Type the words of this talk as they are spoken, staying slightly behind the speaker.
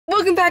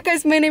Welcome back,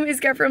 guys. My name is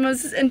Gabrielle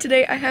Moses, and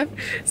today I have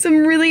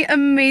some really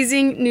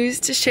amazing news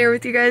to share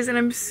with you guys, and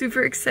I'm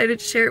super excited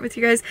to share it with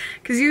you guys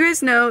because you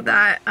guys know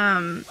that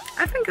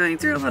I've been going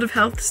through a lot of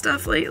health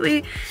stuff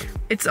lately.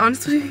 It's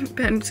honestly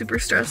been super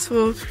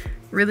stressful,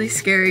 really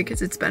scary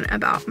because it's been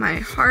about my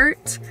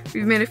heart.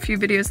 We've made a few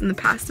videos in the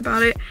past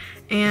about it,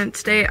 and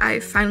today I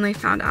finally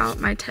found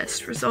out my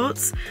test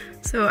results.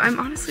 So I'm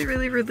honestly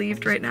really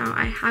relieved right now.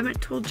 I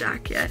haven't told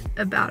Jack yet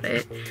about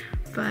it,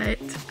 but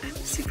I'm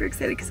super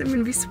excited because I'm going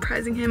to be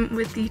surprising him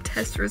with the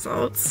test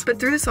results. But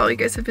through this all, you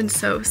guys have been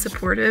so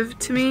supportive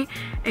to me,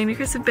 and you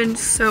guys have been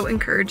so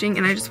encouraging,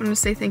 and I just want to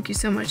say thank you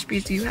so much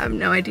because you have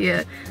no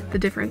idea the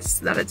difference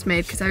that it's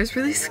made, because I was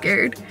really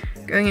scared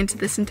going into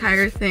this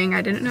entire thing.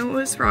 I didn't know what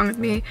was wrong with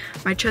me.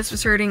 My chest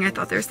was hurting. I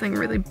thought there was something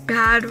really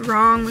bad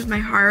wrong with my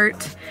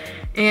heart.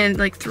 And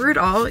like through it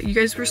all, you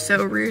guys were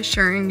so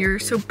reassuring. You're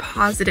so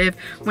positive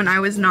when I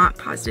was not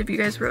positive. You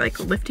guys were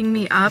like lifting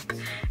me up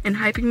and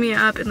hyping me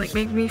up and like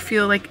making me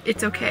feel like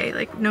it's okay.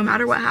 Like no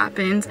matter what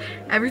happens,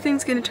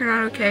 everything's gonna turn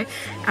out okay.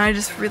 And I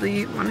just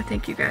really want to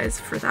thank you guys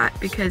for that,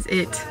 because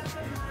it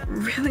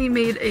really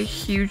made a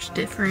huge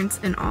difference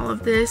in all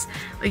of this.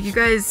 Like you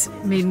guys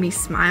made me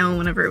smile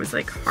whenever it was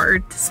like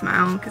hard to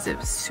smile, because it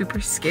was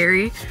super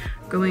scary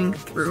going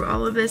through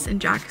all of this. And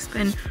Jack has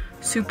been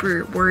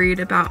super worried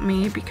about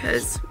me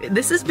because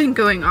this has been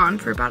going on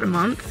for about a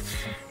month,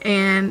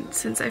 and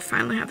since I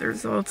finally have the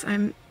results,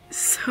 I'm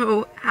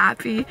so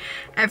happy.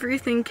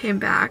 Everything came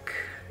back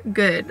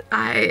good.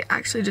 I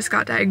actually just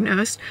got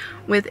diagnosed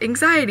with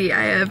anxiety.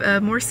 I have a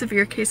more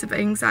severe case of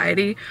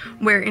anxiety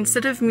where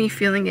instead of me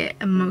feeling it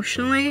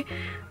emotionally,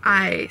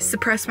 I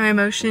suppress my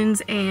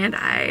emotions and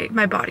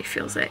my body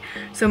feels it.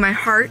 So my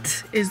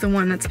heart is the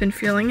one that's been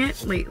feeling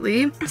it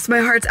lately. So my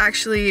heart's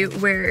actually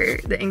where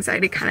the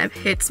anxiety kind of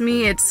hits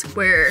me. It's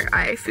where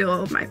I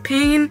feel my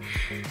pain.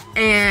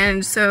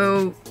 And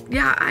so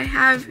yeah, I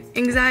have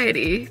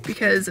anxiety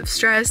because of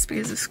stress,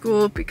 because of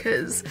school,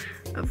 because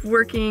of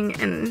working,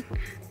 and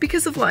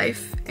because of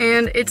life,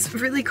 and it's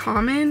really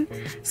common.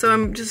 So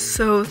I'm just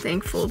so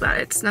thankful that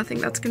it's nothing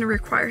that's going to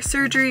require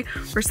surgery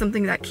or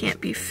something that can't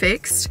be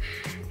fixed.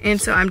 And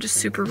so I'm just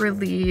super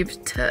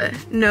relieved to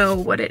know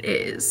what it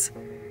is.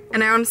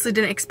 And I honestly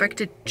didn't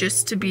expect it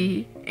just to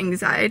be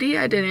anxiety.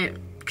 I didn't,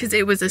 because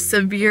it was a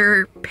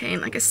severe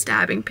pain, like a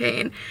stabbing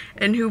pain,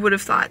 and who would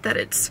have thought that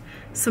it's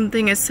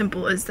something as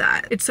simple as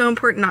that. It's so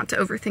important not to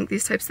overthink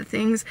these types of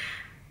things,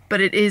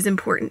 but it is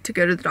important to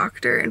go to the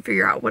doctor and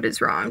figure out what is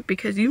wrong,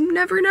 because you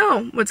never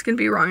know what's gonna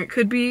be wrong. It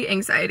could be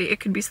anxiety, it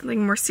could be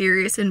something more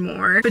serious and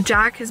more. But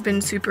Jack has been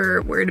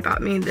super worried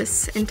about me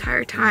this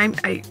entire time.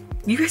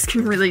 You guys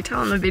can really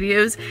tell in the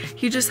videos,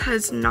 he just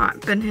has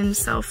not been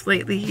himself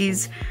lately.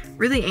 He's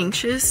really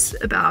anxious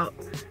about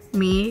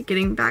me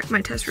getting back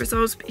my test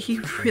results, but he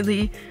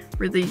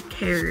really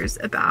cares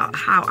about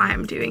how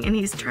I'm doing, and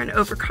he's trying to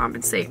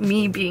overcompensate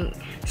me being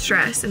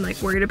stressed and like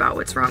worried about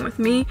what's wrong with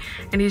me.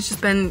 And he's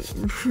just been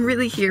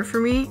really here for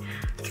me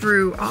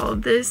through all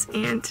of this,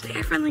 and today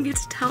I finally get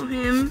to tell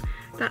him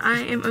that I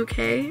am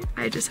okay.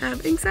 I just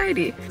have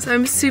anxiety. So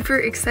I'm super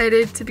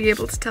excited to be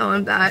able to tell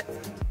him that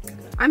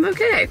I'm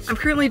okay. I'm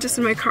currently just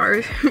in my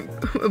car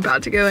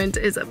about to go into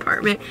his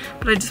apartment,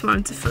 but I just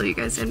wanted to fill you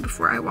guys in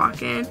before I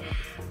walk in.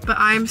 But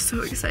I'm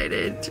so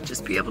excited to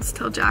just be able to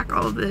tell Jack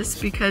all of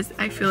this, because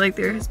I feel like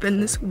there has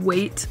been this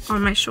weight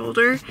on my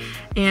shoulder,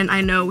 and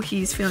I know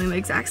he's feeling the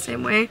exact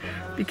same way,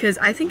 because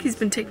I think he's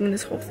been taking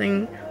this whole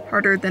thing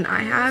harder than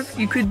I have.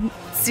 You could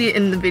see it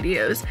in the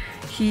videos.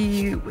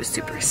 He was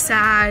super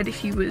sad.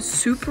 He was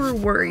super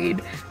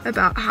worried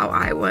about how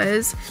I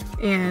was,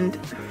 and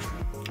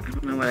I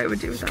don't know what I would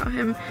do without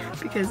him,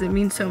 because it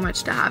means so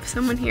much to have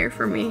someone here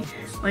for me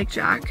like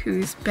Jack,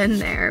 who's been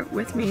there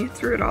with me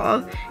through it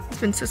all. He's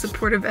been so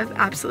supportive of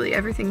absolutely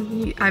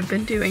everything I've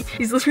been doing.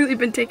 He's literally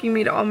been taking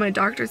me to all my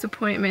doctor's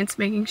appointments,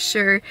 making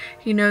sure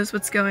he knows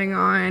what's going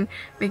on,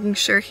 making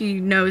sure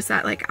he knows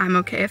that like I'm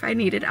okay if I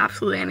needed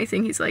absolutely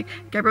anything. He's like,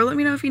 Gabrielle, let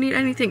me know if you need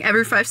anything.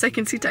 Every 5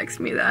 seconds he texts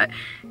me that.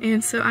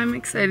 And so I'm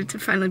excited to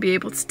finally be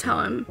able to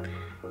tell him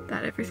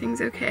that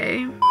everything's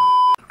okay.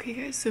 Okay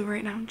guys, so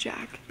right now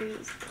Jack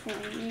is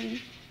playing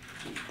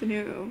the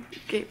new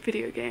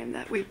video game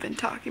that we've been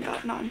talking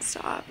about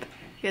non-stop.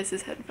 He has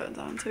his headphones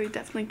on, so he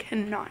definitely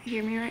cannot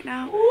hear me right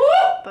now.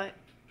 But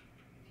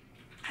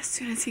as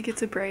soon as he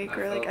gets a break,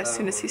 or like as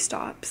soon as he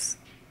stops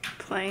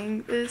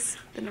playing this,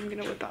 then I'm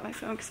gonna whip out my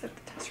phone, because I have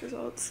the test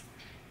results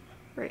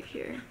right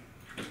here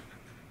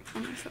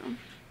on my phone.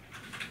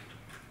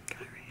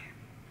 Got it right here.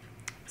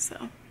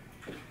 So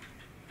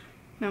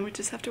now we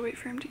just have to wait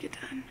for him to get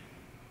done.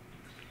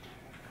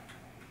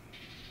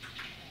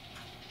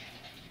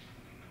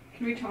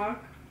 Can we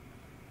talk?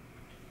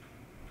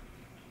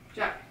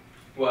 Jack.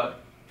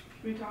 What?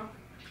 Can we talk?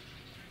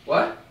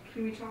 What?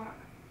 Can we talk?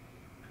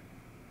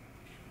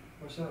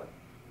 What's up?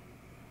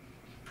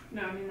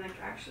 No, I mean like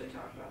actually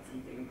talk about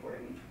something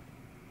important.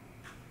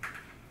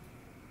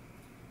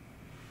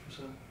 What's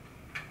up?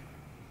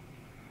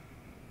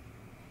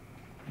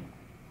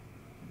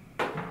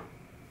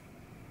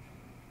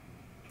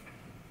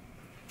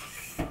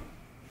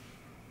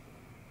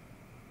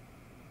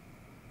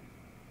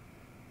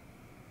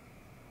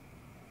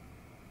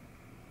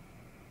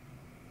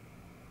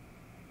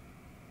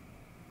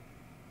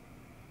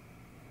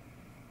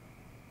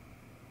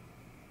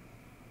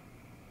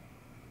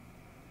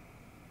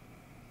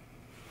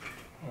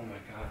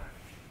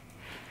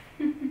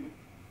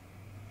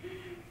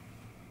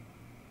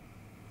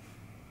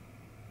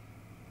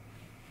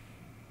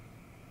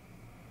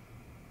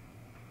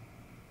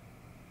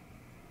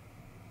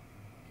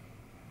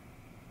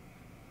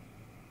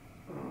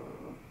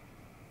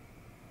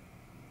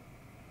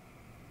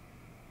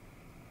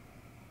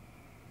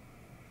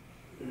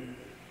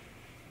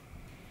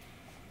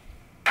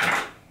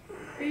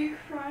 Are you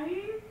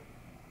crying?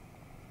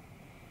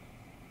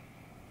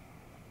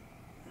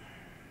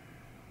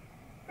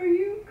 Are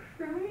you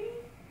crying?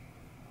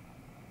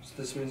 So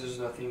this means there's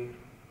nothing.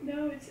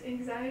 No, it's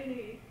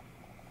anxiety.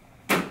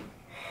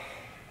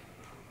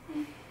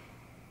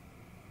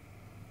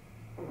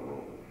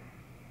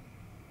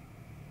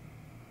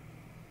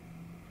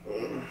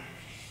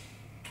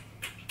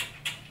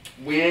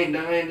 We ain't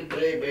dying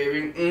today,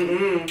 baby.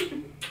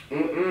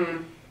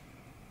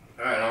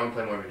 Alright, I'm gonna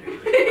play more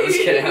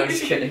video. I'm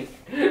just kidding.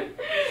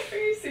 Are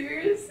you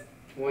serious?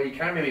 Well, you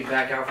kind of made me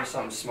back out for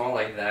something small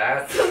like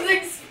that.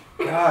 Something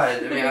small.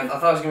 God, I mean, I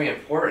thought it was gonna be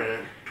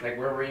important. Like,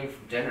 where were you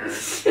for dinner?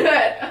 Shut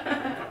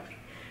up.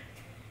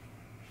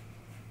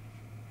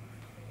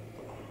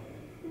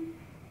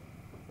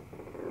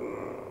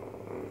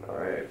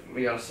 Alright,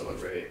 we gotta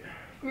celebrate.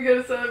 We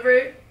gotta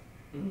celebrate?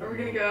 Are we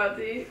gonna go out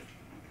to eat?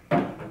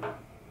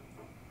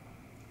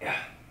 Yeah.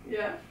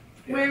 Yeah.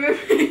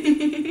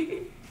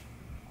 Wait.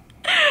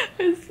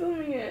 I was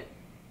filming it.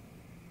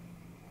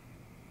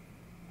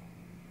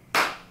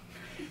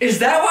 Is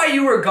that why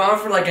you were gone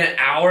for like an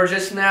hour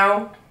just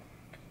now?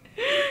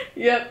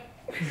 Yep.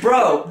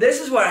 Bro, this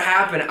is what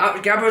happened.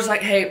 Gabrielle was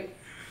like, hey,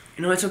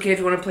 you know, it's okay if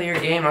you want to play your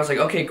game. I was like,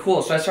 okay,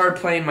 cool. So I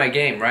started playing my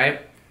game, right?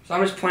 So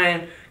I'm just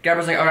playing.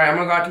 Gabrielle's like, alright, I'm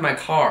going to go out to my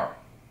car.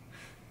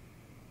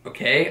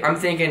 Okay? I'm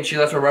thinking she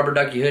left her rubber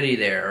ducky hoodie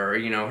there, or,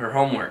 you know, her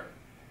homework.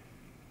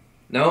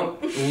 Nope.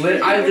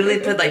 I literally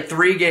played like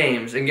 3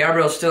 games, and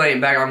Gabrielle still ain't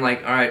back. I'm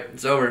like, alright,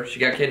 it's over. She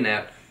got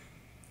kidnapped.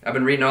 I've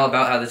been reading all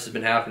about how this has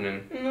been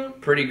happening.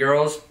 Pretty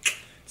girls,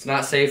 it's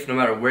not safe no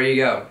matter where you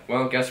go.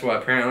 Well, guess what?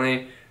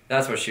 Apparently,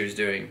 that's what she was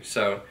doing.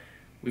 So,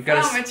 we've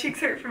got to... my cheeks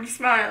hurt from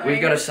smiling.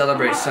 We've got to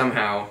celebrate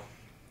somehow.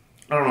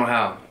 I don't know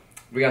how.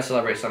 We got to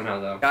celebrate somehow,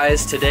 though.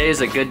 Guys, today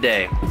is a good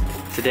day.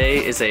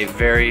 Today is a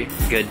very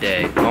good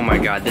day. Oh my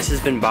god, this has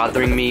been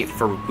bothering me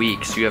for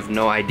weeks. You have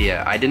no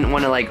idea. I didn't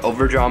want to like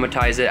over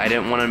dramatize it. I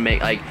didn't want to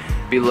make like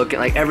be looking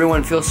like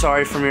everyone feels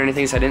sorry for me or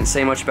anything, so I didn't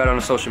say much about it on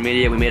social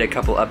media. We made a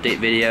couple update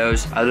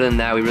videos. Other than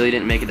that, we really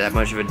didn't make it that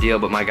much of a deal,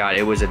 but my god,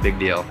 it was a big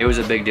deal. It was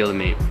a big deal to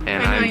me,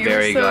 and I'm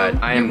very glad.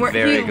 I am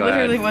very glad. He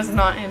literally was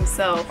not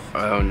himself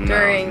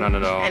during not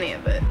at all. Any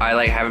of it. I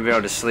like haven't been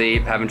able to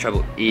sleep, having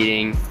trouble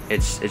eating.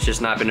 It's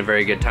just not been a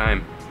very good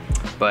time.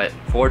 But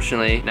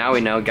fortunately, now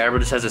we know Gabrielle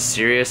just has a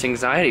serious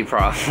anxiety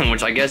problem,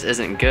 which I guess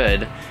isn't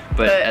good.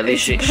 But at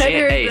least she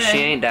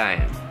ain't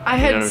dying.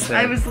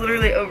 I was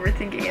literally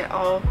overthinking it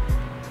all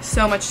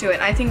so much to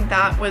it. I think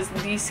that was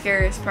the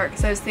scariest part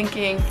because I was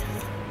thinking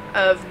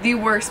of the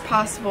worst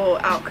possible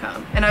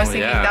outcome, and I was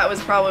thinking that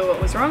was probably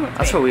what was wrong with me.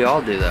 That's what we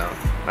all do, though.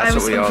 That's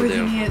what we all do. I was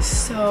overthinking it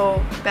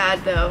so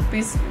bad, though,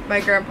 because my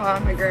grandpa,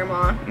 my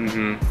grandma,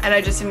 and I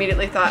just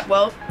immediately thought,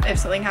 well, if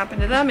something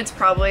happened to them, it's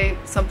probably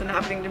something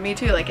happening to me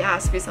too. Like, it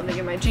has to be something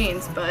in my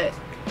genes, but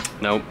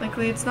nope.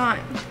 Luckily, it's not.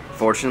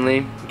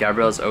 Fortunately,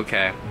 Gabrielle's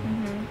okay.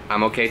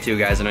 I'm okay too,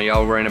 guys. I know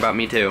y'all worrying about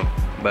me too,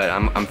 but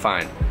I'm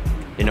fine.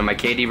 You know, my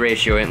KD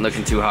ratio ain't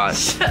looking too hot.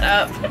 Shut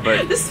up.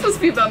 But this is supposed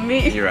to be about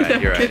me. You're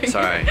right. You're right.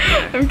 Sorry.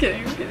 Yeah. I'm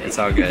kidding. It's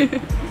all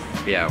good.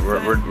 Yeah,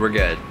 we're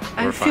good.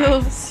 We're fine. I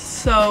feel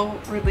so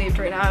relieved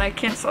right now, and I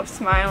can't stop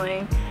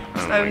smiling.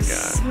 Oh I was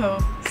so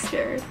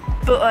scared.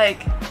 But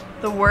like,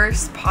 the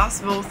worst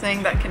possible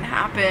thing that can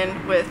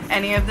happen with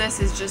any of this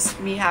is just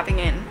me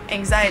having an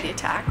anxiety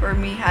attack or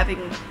me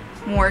having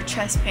more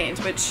chest pains,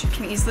 which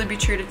can easily be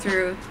treated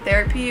through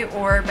therapy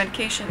or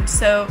medication.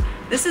 So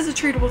this is a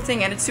treatable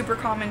thing, and it's super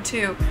common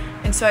too.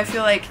 And so I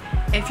feel like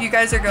if you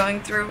guys are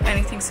going through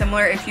anything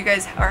similar, if you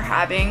guys are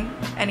having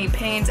any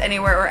pains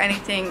anywhere or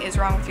anything is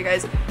wrong with you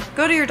guys,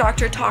 go to your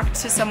doctor, talk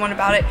to someone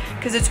about it,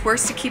 because it's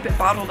worse to keep it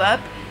bottled up,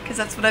 because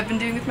that's what I've been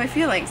doing with my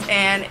feelings,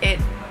 and it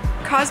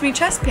caused me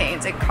chest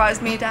pains, it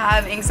caused me to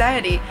have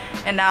anxiety,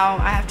 and now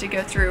I have to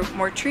go through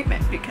more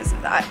treatment because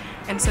of that.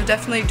 And so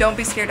definitely don't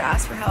be scared to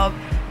ask for help.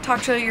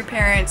 Talk to your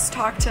parents,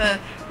 talk to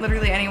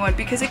literally anyone,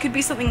 because it could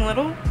be something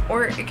little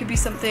or it could be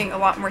something a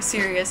lot more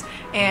serious,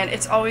 and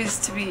it's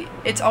always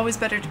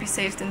better to be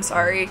safe than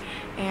sorry.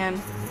 And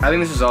I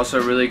think this is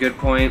also a really good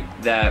point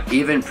that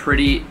even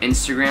pretty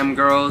Instagram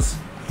girls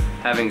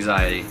have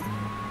anxiety.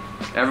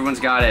 Everyone's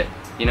got it.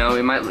 You know,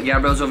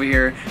 Gabrielle's over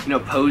here, you know,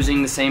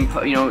 posing the same,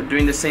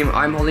 doing the same,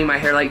 I'm holding my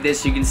hair like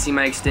this, you can see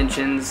my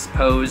extensions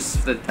pose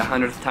for the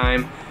 100th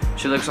time.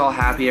 She looks all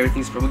happy,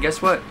 everything's, but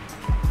guess what?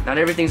 Not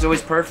everything's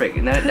always perfect,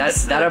 and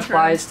that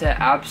applies to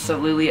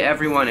absolutely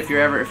everyone. If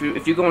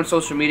you go on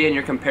social media and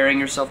you're comparing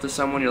yourself to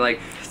someone, you're like,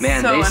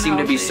 man, they seem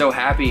to be so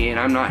happy and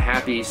I'm not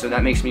happy, so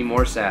that makes me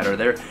more sad. Or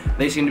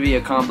they seem to be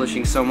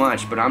accomplishing so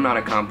much, but I'm not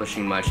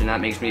accomplishing much, and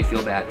that makes me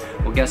feel bad.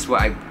 Well, guess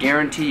what? I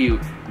guarantee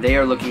you, they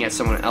are looking at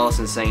someone else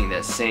and saying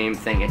the same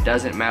thing. It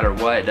doesn't matter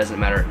what, it doesn't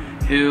matter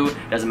who,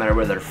 it doesn't matter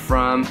where they're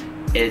from.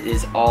 It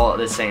is all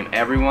the same.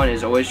 Everyone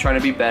is always trying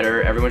to be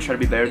better. Everyone's trying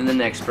to be better than the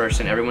next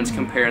person. Everyone's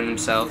comparing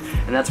themselves,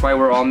 and that's why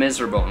we're all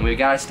miserable. And we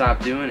gotta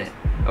stop doing it.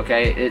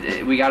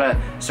 Okay, we gotta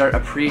start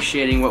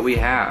appreciating what we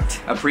have,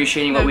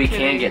 appreciating what we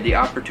can get, the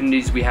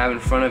opportunities we have in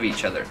front of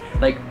each other,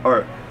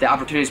 or the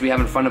opportunities we have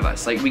in front of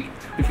us. Like we've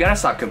gotta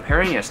stop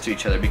comparing us to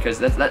each other, because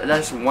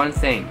that's one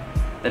thing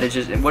That it's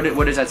just, what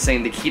is that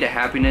saying? The key to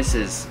happiness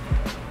is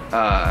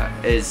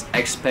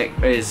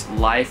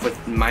life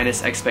with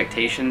minus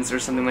expectations or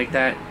something like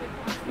that.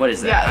 What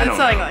is that? Yeah, I don't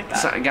something know. like that.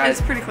 So, guys,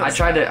 it's pretty close.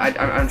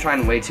 I'm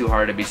trying way too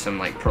hard to be some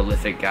like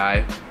prolific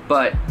guy,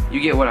 but you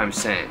get what I'm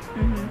saying.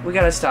 We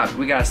gotta stop.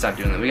 We gotta stop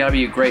doing that. We gotta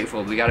be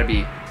grateful. We gotta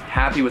be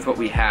happy with what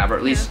we have, or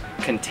at least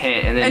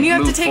content, and then and you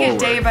have move to take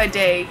forward. it day by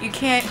day. You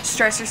can't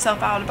stress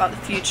yourself out about the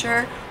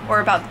future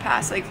or about the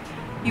past. Like,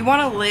 you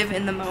want to live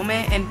in the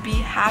moment and be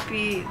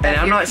happy that And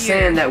I'm you're not here.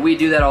 saying that we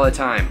do that all the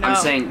time. No. I'm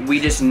saying we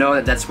just know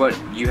that that's what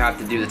you have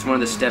to do. That's one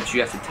of the steps you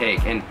have to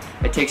take, and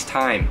it takes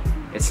time.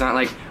 It's not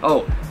like,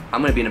 oh,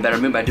 I'm gonna be in a better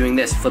mood by doing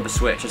this, flip a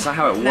switch. It's not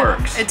how it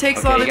works. It takes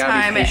okay? a lot You of gotta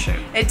time. Be patient.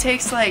 It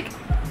takes like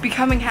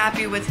becoming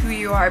happy with who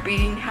you are,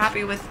 being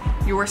happy with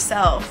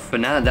yourself. But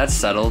now that that's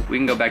settled, we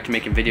can go back to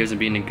making videos and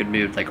being in a good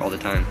mood like all the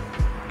time.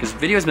 Because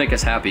videos make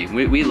us happy.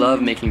 We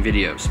love making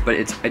videos, but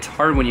it's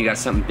hard when you got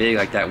something big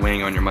like that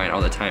weighing on your mind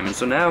all the time. And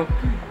so now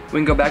we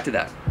can go back to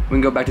that. We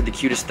can go back to the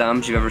cutest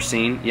thumbs you've ever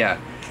seen. Yeah.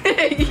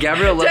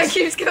 Gabrielle loves. Jack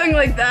keeps going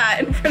like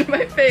that in front of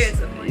my face.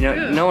 I'm like, You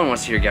know, "Ugh." no one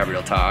wants to hear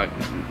Gabrielle talk.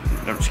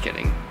 I'm just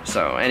kidding.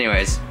 So,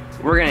 anyways,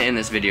 we're gonna end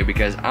this video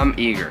because I'm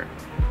eager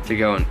to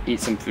go and eat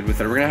some food with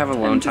her. We're gonna have a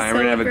alone time.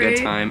 We're gonna have a good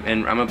time,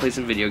 and I'm gonna play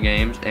some video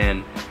games,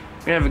 and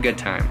we're gonna have a good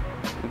time.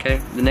 Okay?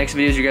 The next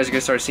videos you guys are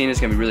gonna start seeing is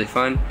gonna be really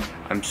fun.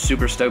 I'm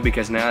super stoked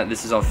because now that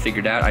this is all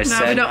figured out,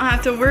 Now we don't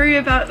have to worry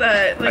about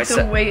that. Like,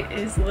 the weight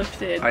is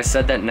lifted. I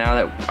said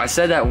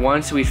that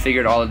once we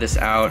figured all of this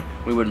out,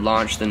 we would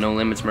launch the No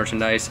Limits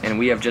merchandise, and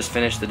we have just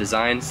finished the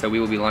design, so we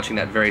will be launching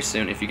that very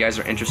soon. If you guys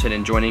are interested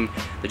in joining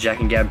the Jack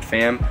and Gab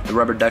fam, the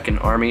Rubber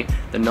Duckin Army,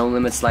 the No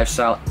Limits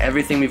lifestyle,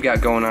 everything we've got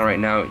going on right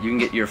now, you can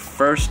get your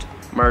first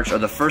merch, or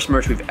the first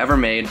merch we've ever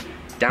made,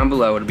 down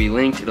below. It'll be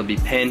linked, it'll be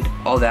pinned,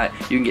 all that.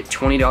 You can get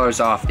 $20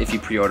 off if you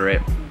pre-order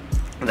it.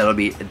 That'll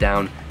be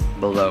down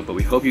below. But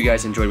we hope you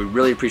guys enjoyed. We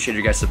really appreciate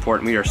your guys' support,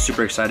 and we are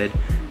super excited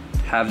to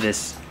have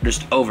this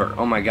just over.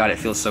 Oh my god, it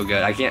feels so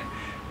good. I can't.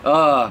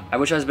 I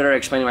wish I was better at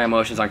explaining my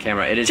emotions on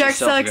camera. It is Jack just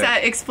so sucks good.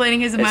 at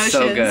explaining his emotions. It's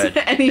so good.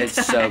 Anytime.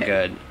 It's so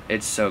good.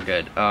 It's so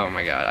good. Oh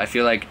my god. I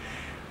feel like,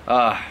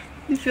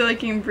 You feel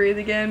like you can breathe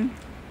again?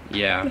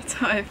 yeah. That's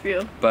how I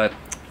feel. But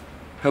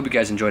hope you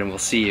guys enjoyed, and we'll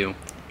see you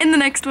In the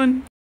next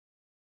one.